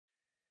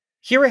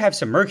Here I have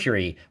some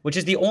mercury, which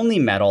is the only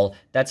metal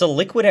that's a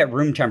liquid at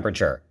room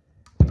temperature.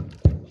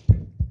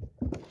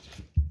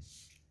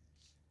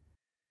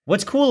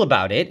 What's cool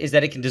about it is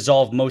that it can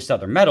dissolve most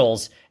other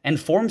metals and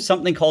form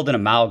something called an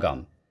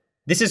amalgam.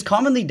 This is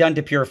commonly done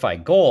to purify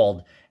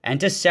gold and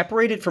to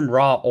separate it from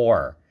raw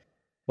ore.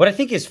 What I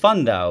think is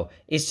fun, though,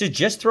 is to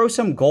just throw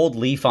some gold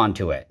leaf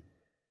onto it.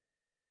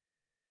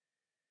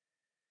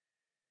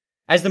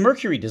 As the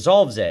mercury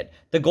dissolves it,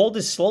 the gold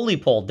is slowly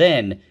pulled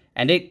in,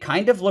 and it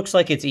kind of looks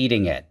like it's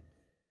eating it.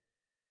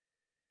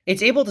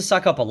 It's able to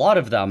suck up a lot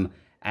of them,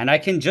 and I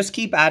can just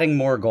keep adding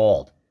more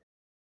gold.